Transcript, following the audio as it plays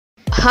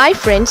Hi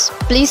friends,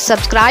 please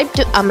subscribe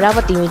to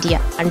Amaravathi Media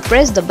and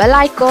press the bell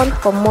icon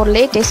for more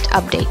latest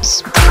updates.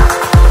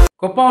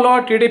 కుప్పంలో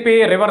TDP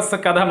reverse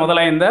కథ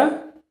మొదలైందా?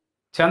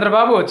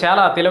 చంద్రబాబు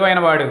చాలా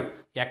తెలివైనవాడు.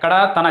 ఎక్కడా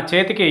తన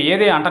చేతికి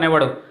ఏది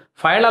అంటనివ్వడు.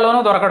 ఫైళ్లలోనూ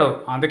దొరకడు.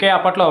 అందుకే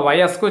అప్పట్లో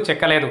వైఎస్కు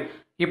చెక్కలేదు.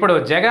 ఇప్పుడు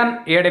జగన్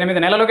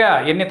 7-8 నెలలుగా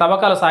ఎన్ని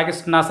తవ్వకాలు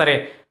సాగిస్తున్నా సరే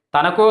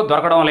తనకు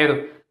దొరకడం లేదు.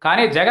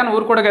 కానీ జగన్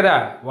ఊరుకోడు కదా.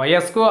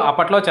 వైఎస్కు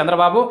అప్పట్లో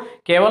చంద్రబాబు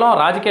కేవలం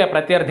రాజకీయ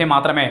ప్రత్యర్థి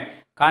మాత్రమే.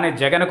 కానీ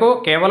జగన్కు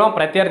కేవలం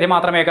ప్రత్యర్థి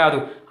మాత్రమే కాదు,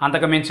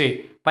 అంతకు మించి.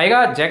 పైగా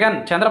జగన్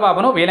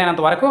చంద్రబాబును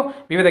వీలైనంత వరకు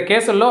వివిధ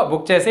కేసుల్లో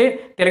బుక్ చేసి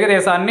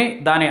తెలుగుదేశాన్ని,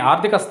 దాని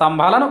ఆర్థిక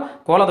స్తంభాలను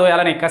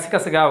కూలదోయాలని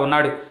కసికసిగా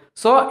ఉన్నాడు.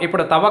 సో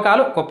ఇప్పుడు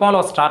తవ్వకాలు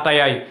కుప్పంలో స్టార్ట్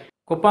అయ్యాయి.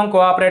 కుప్పం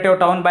కోఆపరేటివ్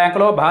టౌన్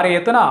బ్యాంకులో భారీ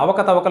ఎత్తున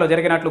అవకతవకలు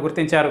జరిగినట్లు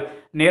గుర్తించారు.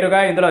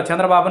 నేరుగా ఇందులో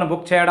చంద్రబాబును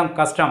బుక్ చేయడం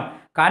కష్టం.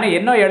 కానీ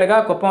ఎన్నో ఏళ్లుగా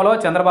కుప్పంలో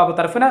చంద్రబాబు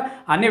తరఫున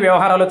అన్ని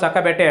వ్యవహారాలు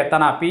చక్కబెట్టే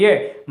తన పిఏ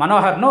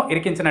మనోహర్ను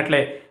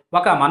ఇరికించినట్లే.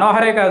 ఒక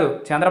మనోహరే కాదు,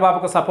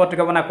 చంద్రబాబుకు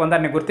సపోర్టుగా ఉన్న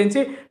కొందరిని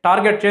గుర్తించి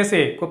టార్గెట్ చేసి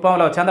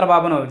కుప్పంలో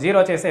చంద్రబాబును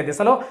జీరో చేసే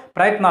దిశలో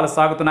ప్రయత్నాలు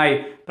సాగుతున్నాయి.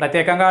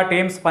 ప్రత్యేకంగా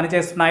టీమ్స్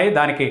పనిచేస్తున్నాయి.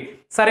 దానికి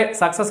సరే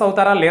సక్సెస్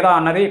అవుతారా లేదా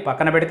అన్నది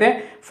పక్కన పెడితే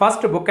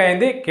ఫస్ట్ బుక్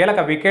అయింది కీలక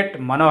wicket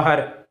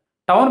Manohar.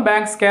 Town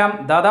bank scam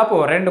దాదాపు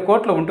 2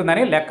 కోట్లు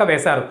ఉంటుందని లెక్క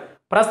వేశారు.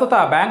 ప్రస్తుత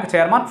బ్యాంక్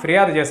చైర్మన్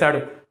ఫిర్యాదు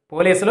చేశాడు.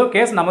 పోలీసులు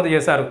కేసు నమోదు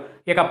చేశారు.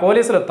 ఇక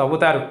పోలీసులు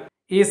తవ్వుతారు.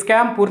 ఈ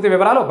స్కామ్ పూర్తి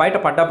వివరాలు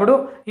బయటపడ్డప్పుడు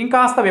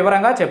ఇంకాస్త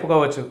వివరంగా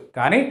చెప్పుకోవచ్చు.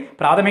 కానీ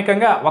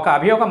ప్రాథమికంగా ఒక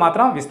అభియోగం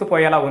మాత్రం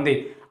విస్తుపోయేలా ఉంది.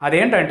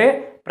 అదేంటంటే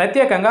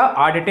ప్రత్యేకంగా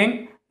ఆడిటింగ్,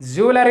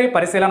 జ్యువెలరీ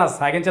పరిశీలన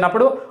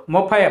సాగించినప్పుడు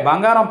 30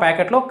 బంగారం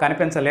ప్యాకెట్లు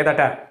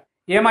కనిపించలేదట.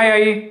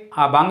 ఏమయ్యాయి?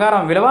 ఆ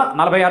బంగారం విలువ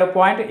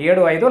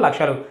 46.75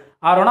 లక్షలు.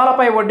 ఆ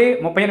రుణాలపై వడ్డీ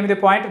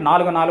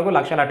 38.44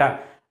 లక్షలట.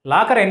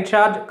 Locker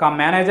incharge come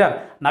manager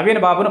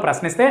Naveen బాబును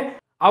ప్రశ్నిస్తే,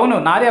 అవును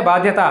నాదే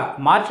బాధ్యత,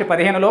 మార్చి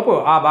 15 లోపు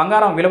ఆ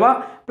బంగారం విలువ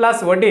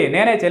ప్లస్ వడ్డీ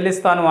నేనే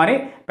చెల్లిస్తాను అని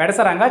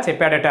పెడసరంగా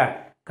చెప్పాడట.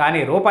 కానీ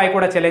రూపాయి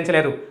కూడా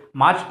చెల్లించలేదు.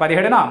 మార్చి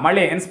 17న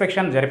మళ్ళీ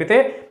ఇన్స్పెక్షన్ జరిపితే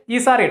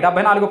ఈసారి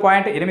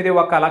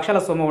 74.81 లక్షల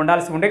సొమ్ము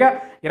ఉండాల్సి ఉండగా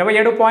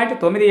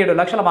 27.97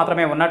 లక్షలు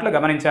మాత్రమే ఉన్నట్లు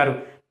గమనించారు.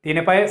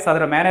 దీనిపై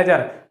సదరు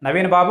మేనేజర్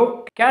నవీన్ బాబు,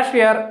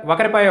 క్యాషియర్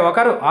ఒకరిపై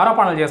ఒకరు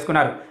ఆరోపణలు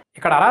చేసుకున్నారు.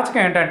 ఇక్కడ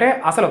అరాచకం ఏంటంటే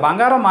అసలు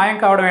బంగారం మాయం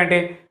కావడం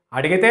ఏంటి?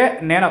 అడిగితే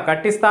నేను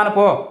కట్టిస్తాను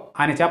పో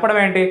అని చెప్పడం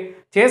ఏంటి?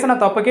 చేసిన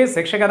తప్పుకి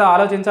శిక్ష కదా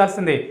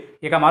ఆలోచించాల్సింది.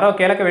 ఇక మరో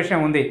కీలక విషయం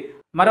ఉంది.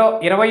 మరో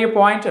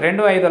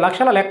 20.25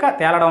 లక్షల లెక్క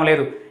తేలడం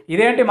లేదు.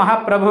 ఇదేంటి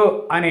మహాప్రభు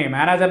అని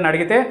మేనేజర్ని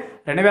అడిగితే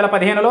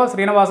 2015లో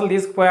శ్రీనివాసులు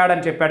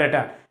తీసుకుపోయాడని చెప్పాడట.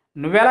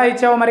 నువ్వెలా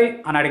ఇచ్చావు మరి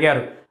అని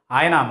అడిగారు.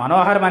 ఆయన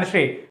మనోహర్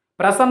మనిషి.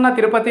 ప్రసన్న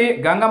తిరుపతి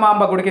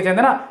గంగమాంబ గుడికి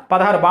చెందిన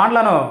 16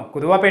 బాండ్లను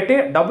కుదువ పెట్టి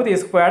డబ్బు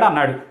తీసుకుపోయాడు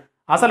అన్నాడు.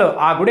 అసలు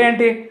ఆ గుడి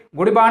ఏంటి?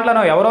 గుడి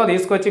బాండ్లను ఎవరో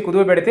తీసుకొచ్చి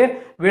కుదువ పెడితే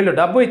వీళ్ళు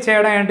డబ్బు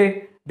ఇచ్చేయడం ఏంటి?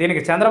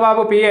 దీనికి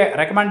చంద్రబాబు పిఏ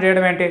రికమెండ్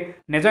చేయడం ఏంటి?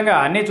 నిజంగా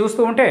అన్నీ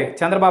చూస్తూ ఉంటే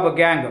చంద్రబాబు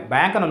గ్యాంగ్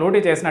బ్యాంకును లూటీ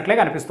చేసినట్లే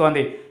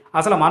కనిపిస్తోంది.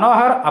 అసలు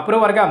మనోహర్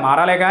అప్రూవర్గా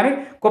మారాలే కానీ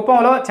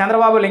కుప్పంలో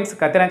చంద్రబాబు లింక్స్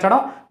కత్తిరించడం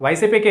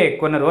వైసీపీకి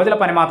కొన్ని రోజుల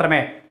పని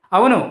మాత్రమే.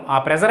 అవును, ఆ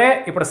ప్రెజరే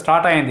ఇప్పుడు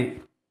స్టార్ట్ అయింది.